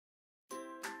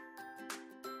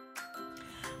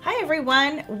Hi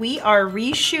everyone, we are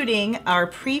reshooting our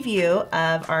preview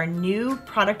of our new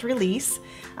product release.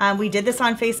 We did this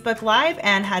on Facebook Live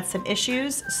and had some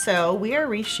issues, so we are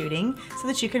reshooting so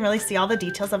that you can really see all the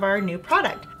details of our new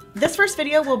product. This first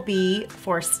video will be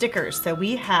for stickers. So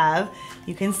we have,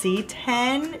 you can see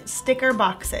 10 sticker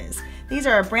boxes. These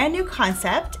are a brand new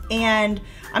concept, and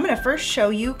I'm gonna first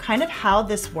show you kind of how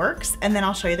this works, and then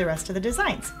I'll show you the rest of the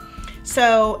designs.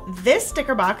 So this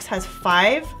sticker box has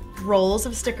 5 rolls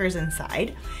of stickers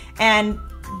inside, and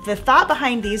the thought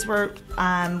behind these were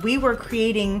we were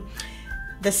creating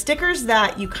the stickers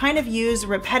that you kind of use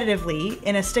repetitively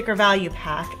in a sticker value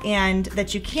pack and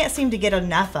that you can't seem to get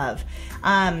enough of,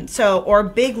 or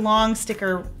big long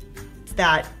sticker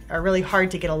that are really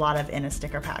hard to get a lot of in a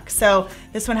sticker pack. So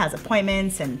this one has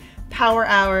appointments and power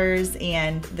hours,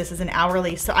 and this is an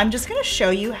hourly. So I'm just going to show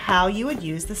you how you would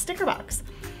use the sticker box.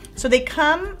 So they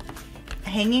come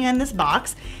hanging in this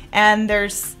box, and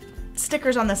there's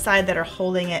stickers on the side that are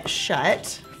holding it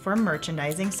shut for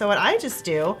merchandising. So what I just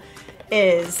do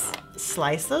is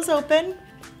slice those open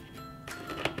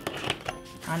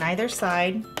on either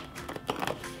side,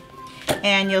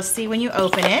 and you'll see when you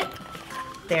open it,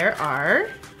 there are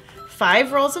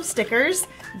 5 rolls of stickers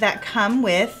that come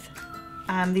with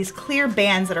these clear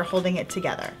bands that are holding it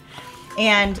together.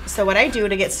 And so what I do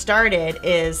to get started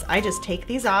is I just take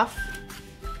these off.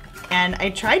 And I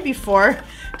tried before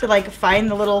to like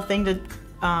find the little thing to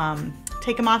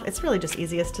take them off. It's really just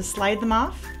easiest to slide them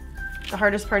off. The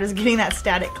hardest part is getting that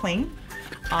static cling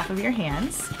off of your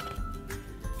hands.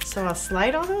 So I'll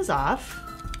slide all those off,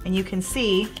 and you can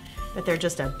see that they're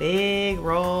just a big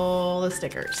roll of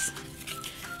stickers.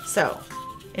 So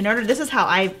this is how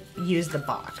I use the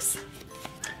box.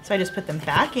 So I just put them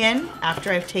back in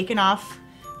after I've taken off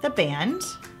the band.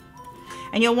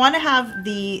 And you'll want to have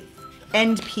the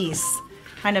end piece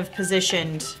kind of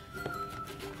positioned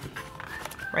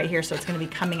right here, so it's going to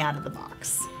be coming out of the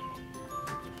box.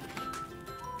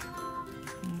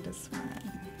 And this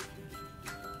one,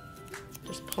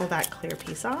 just pull that clear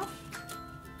piece off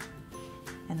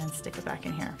and then stick it back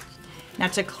in here. Now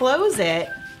to close it,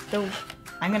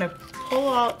 I'm going to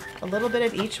pull out a little bit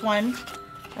of each one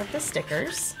of the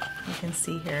stickers. You can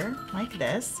see here like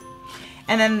this,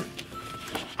 and then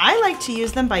I like to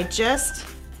use them by just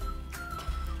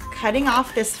cutting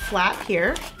off this flap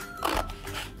here.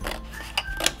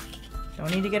 Don't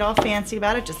need to get all fancy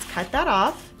about it, just cut that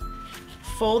off.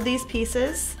 Fold these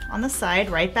pieces on the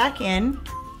side right back in,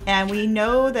 and we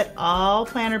know that all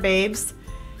planner babes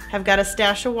have got a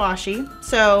stash of washi,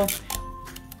 so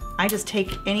I just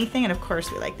take anything, and of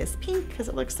course we like this pink because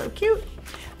it looks so cute.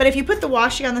 But if you put the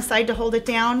washi on the side to hold it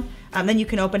down, then you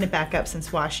can open it back up, since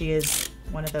washi is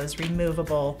one of those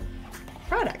removable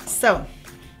products. So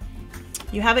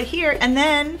you have it here, and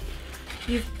then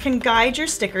you can guide your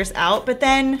stickers out, but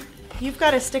then you've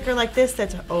got a sticker like this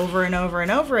that's over and over and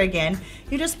over again.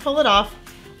 You just pull it off.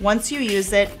 Once you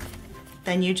use it,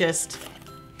 then you just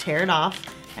tear it off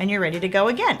and you're ready to go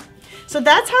again. So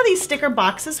that's how these sticker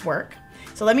boxes work.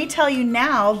 So let me tell you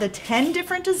now the 10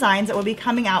 different designs that we'll be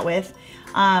coming out with.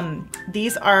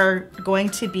 These are going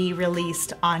to be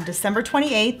released on December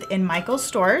 28th in Michael's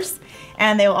stores,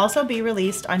 and they will also be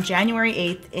released on January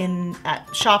 8th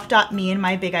at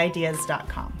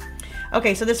shop.meandmybigideas.com.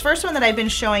 Okay, so this first one that I've been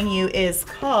showing you is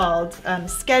called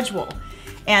Schedule,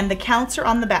 and the counts are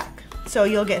on the back. So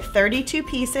you'll get 32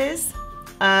 pieces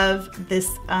of these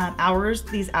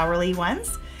hourly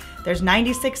ones. There's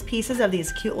 96 pieces of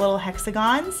these cute little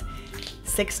hexagons,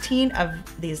 16 of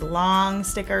these long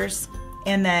stickers,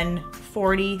 and then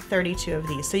 32 of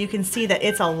these. So you can see that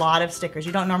it's a lot of stickers.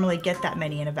 You don't normally get that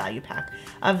many in a value pack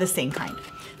of the same kind.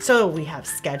 So we have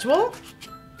schedule.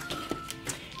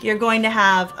 You're going to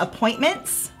have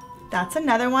appointments. That's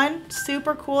another one.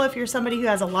 Super cool if you're somebody who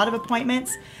has a lot of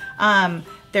appointments.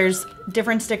 There's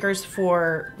different stickers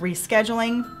for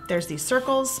rescheduling. There's these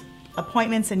circles,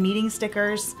 appointments and meeting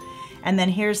stickers. And then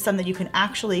here's some that you can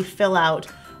actually fill out,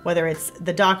 whether it's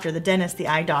the doctor, the dentist, the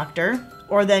eye doctor,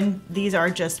 or then these are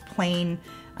just plain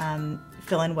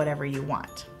fill in whatever you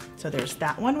want. So there's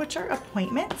that one, which are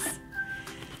appointments.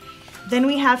 Then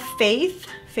we have faith.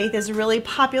 Faith is a really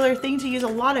popular thing to use a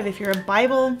lot of if you're a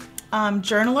Bible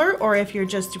journaler, or if you're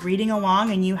just reading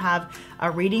along and you have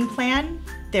a reading plan.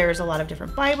 There's a lot of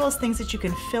different Bibles, things that you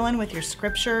can fill in with your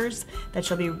scriptures that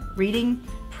you'll be reading,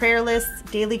 prayer lists,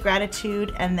 daily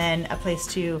gratitude, and then a place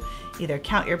to either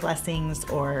count your blessings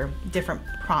or different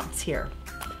prompts here.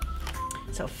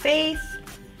 So faith.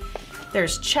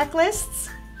 There's checklists.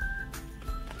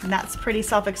 And that's pretty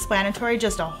self-explanatory,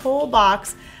 just a whole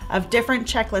box of different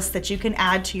checklists that you can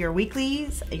add to your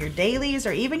weeklies, your dailies,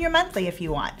 or even your monthly if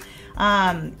you want.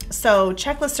 So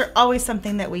checklists are always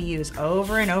something that we use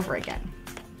over and over again.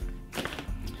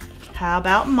 How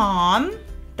about mom?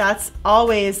 That's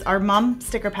always, our mom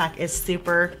sticker pack is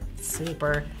super,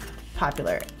 super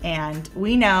popular. And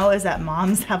we know is that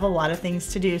moms have a lot of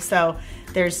things to do. So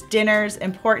there's dinners,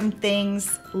 important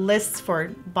things, lists for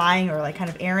buying or like kind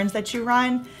of errands that you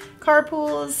run,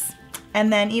 carpools,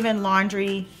 and then even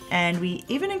laundry. And we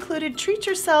even included treat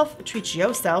yourself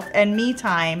and me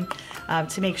time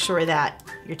to make sure that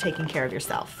you're taking care of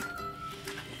yourself.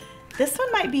 This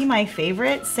one might be my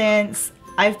favorite since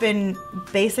I've been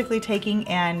basically taking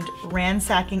and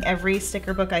ransacking every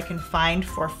sticker book I can find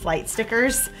for flight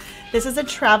stickers. This is a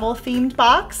travel themed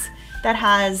box that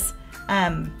has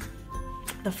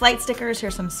the flight stickers.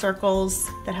 Here's some circles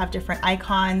that have different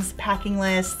icons, packing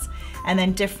lists, and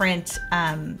then different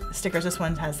stickers. This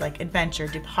one has like adventure,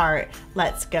 depart,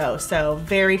 let's go. So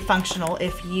very functional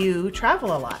if you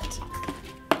travel a lot.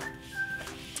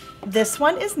 This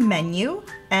one is menu,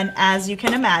 and as you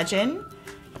can imagine,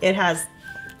 it has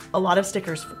a lot of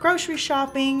stickers for grocery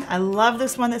shopping. I love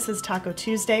this one that says Taco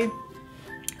Tuesday.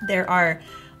 There are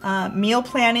meal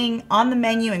planning on the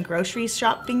menu and grocery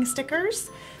shopping stickers.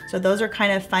 So those are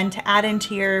kind of fun to add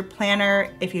into your planner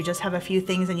if you just have a few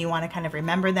things and you want to kind of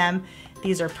remember them.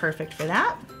 These are perfect for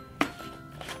that.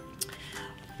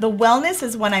 The wellness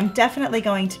is one I'm definitely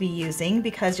going to be using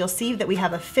because you'll see that we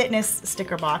have a fitness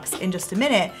sticker box in just a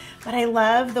minute, but I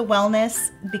love the wellness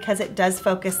because it does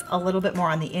focus a little bit more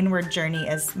on the inward journey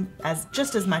as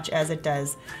just as much as it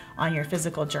does on your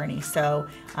physical journey. So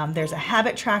there's a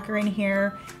habit tracker in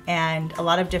here and a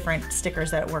lot of different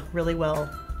stickers that work really well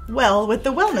with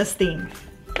the wellness theme.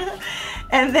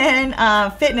 And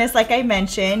then fitness, like I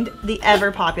mentioned, the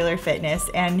ever popular fitness.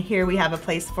 And here we have a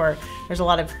place for, there's a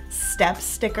lot of step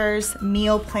stickers,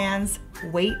 meal plans,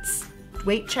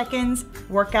 weight check-ins,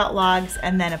 workout logs,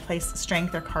 and then a place,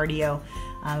 strength or cardio,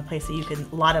 a place that you can,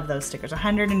 a lot of those stickers,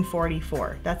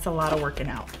 144. That's a lot of working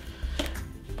out.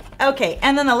 Okay,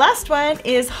 and then the last one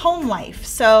is home life.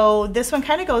 So this one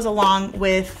kind of goes along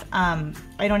with, I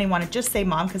don't even want to just say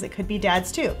mom because it could be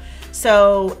dads too.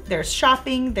 So there's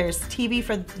shopping, there's TV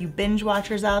for you binge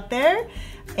watchers out there,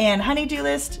 and honey-do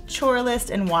list, chore list,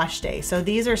 and wash day. So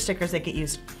these are stickers that get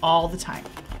used all the time.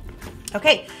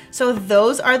 Okay, so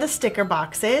those are the sticker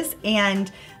boxes,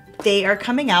 and they are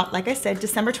coming out, like I said,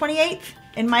 December 28th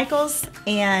in Michael's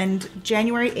and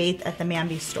January 8th at the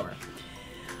Manby store.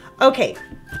 Okay,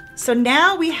 so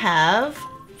now we have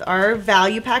our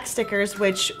value pack stickers,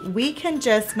 which we can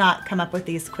just not come up with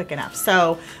these quick enough.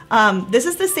 So this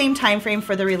is the same time frame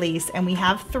for the release, and we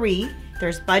have 3.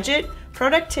 There's budget,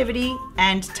 productivity,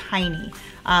 and tiny.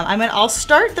 I'll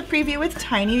start the preview with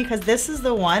tiny because this is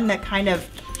the one that kind of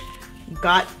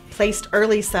got placed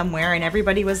early somewhere and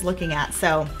everybody was looking at.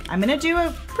 So I'm gonna do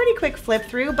a pretty quick flip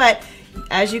through, but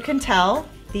as you can tell,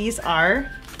 these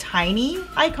are tiny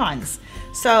icons.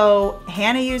 So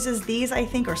Hannah uses these, I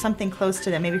think, or something close to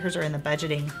them. Maybe hers are in the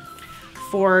budgeting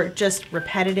for just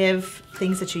repetitive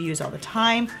things that you use all the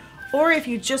time, or if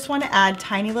you just want to add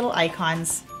tiny little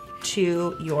icons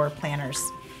to your planners.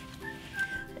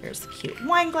 There's cute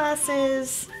wine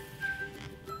glasses,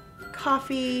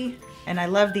 coffee, and I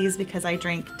love these because I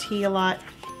drink tea a lot,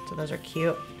 so those are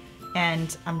cute.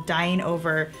 And I'm dying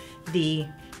over the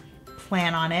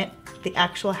plan on it, the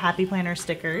actual Happy Planner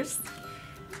stickers.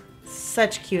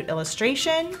 Such cute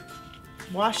illustration.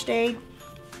 Wash day.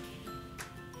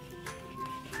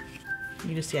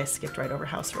 You just see I skipped right over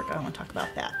housework. I don't want to talk about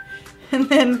that. And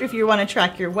then if you want to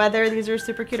track your weather, these are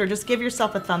super cute, or just give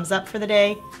yourself a thumbs up for the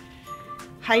day.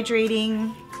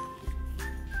 Hydrating.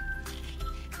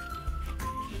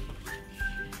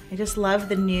 I just love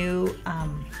the new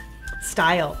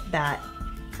style that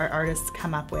our artists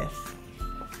come up with.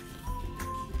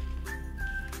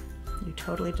 You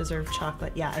totally deserve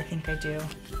chocolate. Yeah, I think I do.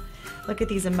 Look at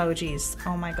these emojis.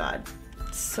 Oh my God,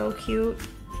 so cute.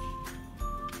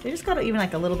 They just got even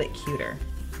like a little bit cuter.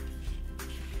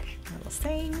 Little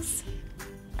sayings.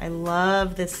 I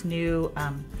love this new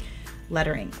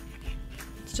lettering.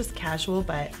 It's just casual,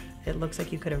 but it looks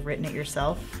like you could have written it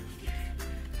yourself.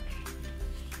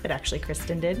 But actually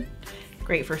Kristen did.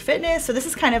 Great for fitness. So this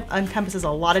is kind of encompasses a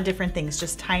lot of different things,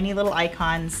 just tiny little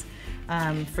icons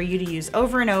for you to use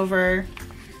over and over.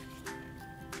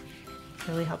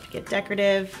 Really help you get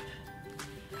decorative.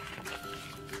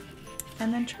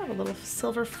 And then try a little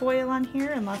silver foil on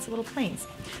here and lots of little planes.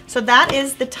 So that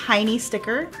is the tiny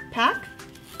sticker pack.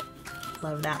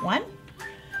 Love that one.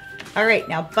 All right,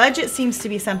 now budget seems to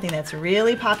be something that's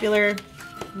really popular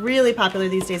really popular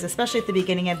these days, especially at the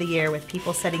beginning of the year with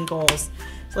people setting goals.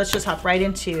 So let's just hop right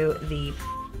into the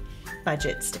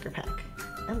budget sticker pack.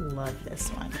 I love this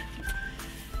one.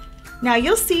 Now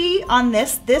you'll see on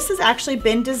this has actually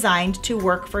been designed to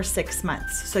work for 6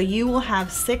 months. So you will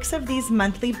have 6 of these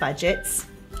monthly budgets.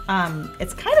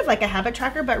 It's kind of like a habit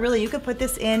tracker, but really you could put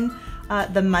this in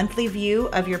the monthly view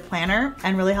of your planner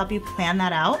and really help you plan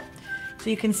that out. So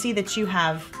you can see that you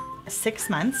have 6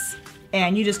 months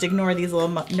and you just ignore these little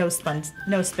no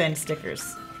spend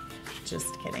stickers.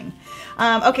 Just kidding.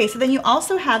 Okay, so then you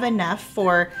also have enough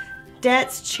for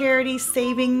debts, charity,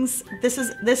 savings. This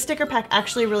sticker pack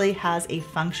actually really has a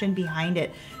function behind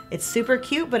it. It's super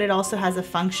cute, but it also has a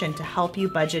function to help you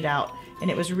budget out. And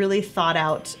it was really thought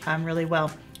out really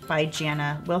well by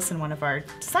Jana Wilson, one of our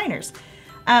designers.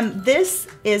 This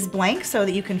is blank so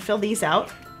that you can fill these out,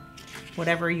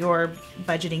 whatever your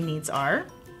budgeting needs are.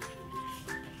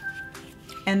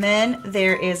 And then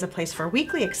there is a place for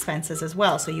weekly expenses as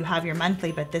well. So you have your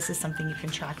monthly, but this is something you can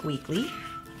track weekly.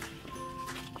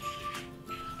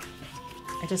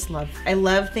 I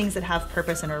love things that have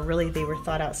purpose and they were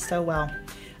thought out so well.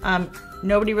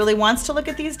 Nobody really wants to look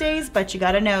at these days, but you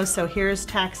gotta know. So here's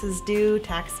taxes due,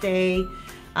 tax day.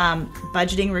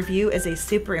 Budgeting review is a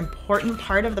super important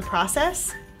part of the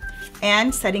process,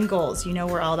 and setting goals. You know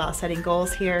we're all about setting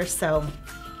goals here, so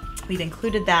we've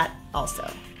included that also.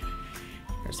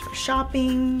 Here's for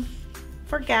shopping,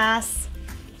 for gas.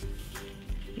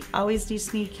 You always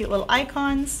just need cute little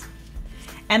icons.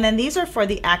 And then these are for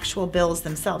the actual bills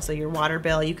themselves. So your water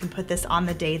bill, you can put this on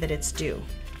the day that it's due.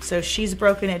 So she's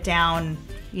broken it down,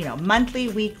 you know, monthly,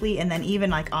 weekly, and then even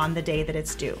like on the day that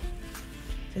it's due.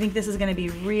 I think this is going to be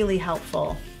really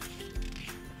helpful.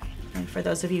 And for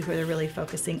those of you who are really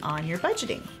focusing on your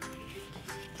budgeting.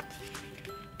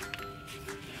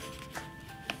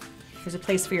 There's a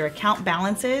place for your account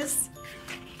balances.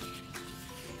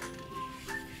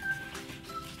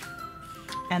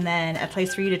 And then a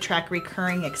place for you to track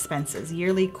recurring expenses,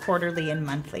 yearly, quarterly, and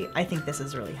monthly. I think this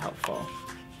is really helpful.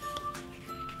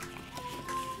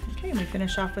 Okay, and we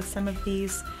finish off with some of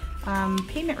these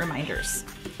payment reminders.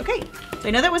 Okay, so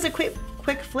I know that was a quick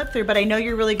flip through, but I know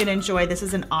you're really gonna enjoy. This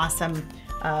is an awesome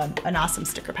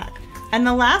sticker pack. And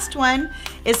the last one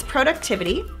is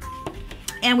productivity.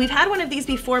 And we've had one of these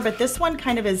before, but this one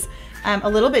kind of is a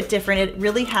little bit different.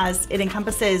 It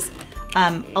encompasses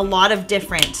a lot of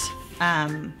different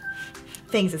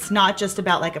things. It's not just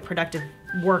about like a productive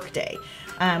work day,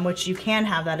 which you can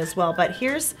have that as well. But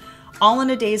here's all in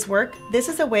a day's work. This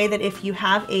is a way that if you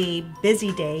have a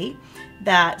busy day,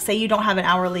 that say you don't have an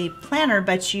hourly planner,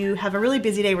 but you have a really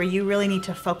busy day where you really need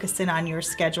to focus in on your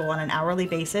schedule on an hourly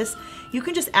basis, you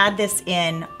can just add this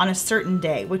in on a certain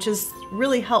day, which is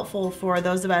really helpful for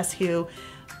those of us who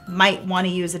might want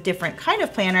to use a different kind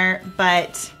of planner,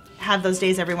 but have those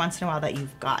days every once in a while that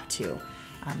you've got to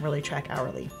really track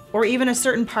hourly. Or even a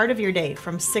certain part of your day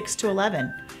from 6 to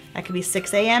 11. That could be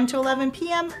 6 a.m. to 11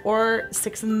 p.m. or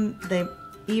 6 in the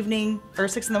evening or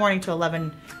 6 in the morning to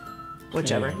 11,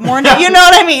 whichever. Morning, you know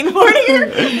what I mean?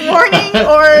 Morning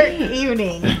or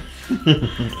evening.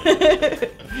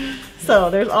 So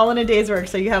there's all in a day's work.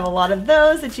 So you have a lot of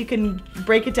those that you can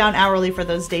break it down hourly for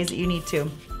those days that you need to.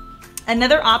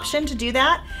 Another option to do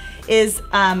that is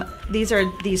these are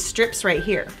these strips right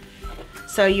here.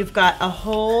 So you've got a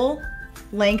whole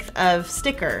length of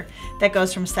sticker that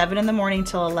goes from 7 in the morning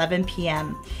till 11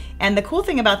 p.m. And the cool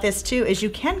thing about this too is you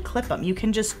can clip them. You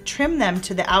can just trim them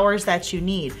to the hours that you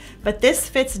need. But this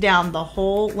fits down the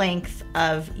whole length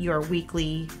of your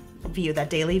weekly view, that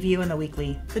daily view and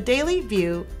the daily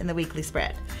view and the weekly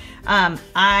spread.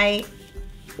 I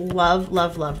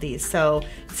love these. So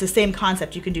it's the same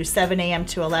concept. You can do 7 a.m.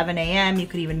 to 11 a.m. You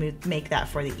could even make that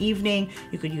for the evening.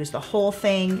 You could use the whole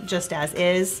thing just as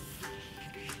is.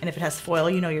 And if it has foil,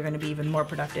 you know you're going to be even more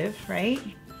productive, right?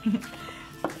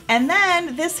 And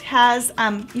then this has,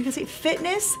 you can see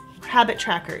fitness habit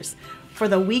trackers for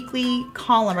the weekly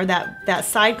column, or that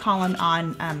side column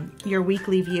on your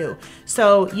weekly view.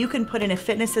 So you can put in if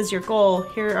fitness is your goal.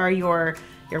 Here are your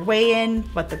weigh-in,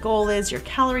 what the goal is, your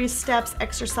calories, steps,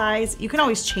 exercise. You can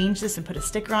always change this and put a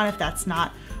sticker on if that's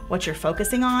not what you're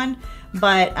focusing on.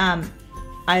 But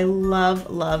I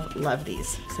love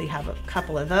these. So you have a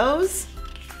couple of those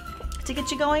to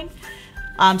get you going.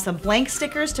 Some blank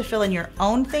stickers to fill in your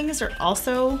own things are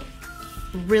also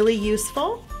really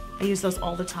useful. I use those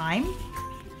all the time.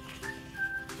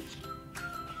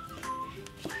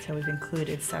 So we've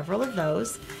included several of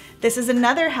those. This is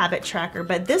another habit tracker,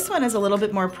 but this one is a little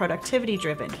bit more productivity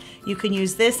driven. You can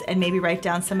use this and maybe write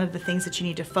down some of the things that you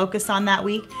need to focus on that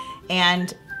week.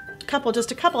 And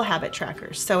just a couple habit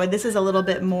trackers. So this is a little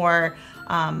bit more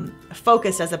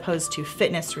focused as opposed to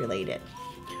fitness related.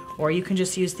 Or you can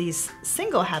just use these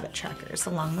single habit trackers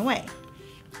along the way.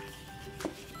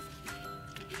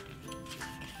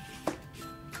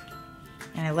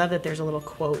 And I love that there's a little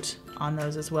quote on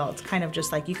those as well. It's kind of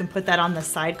just like you can put that on the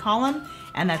side column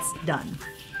and that's done.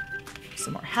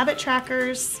 Some more habit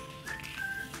trackers.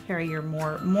 Here are your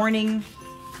more morning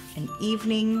and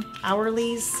evening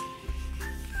hourlies.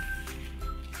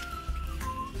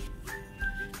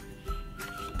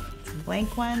 Some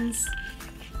blank ones.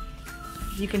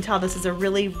 You can tell this is a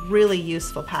really, really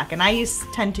useful pack, and I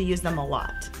tend to use them a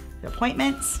lot. The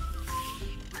appointments.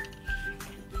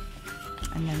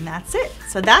 And then that's it.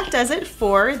 So that does it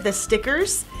for the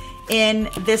stickers in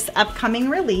this upcoming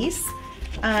release.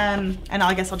 And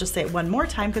I guess I'll just say it one more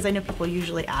time because I know people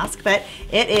usually ask, but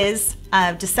it is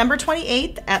December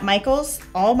 28th at Michaels.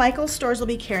 All Michaels stores will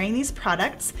be carrying these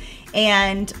products,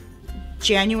 and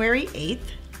January 8th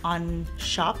on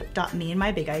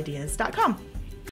shop.meandmybigideas.com.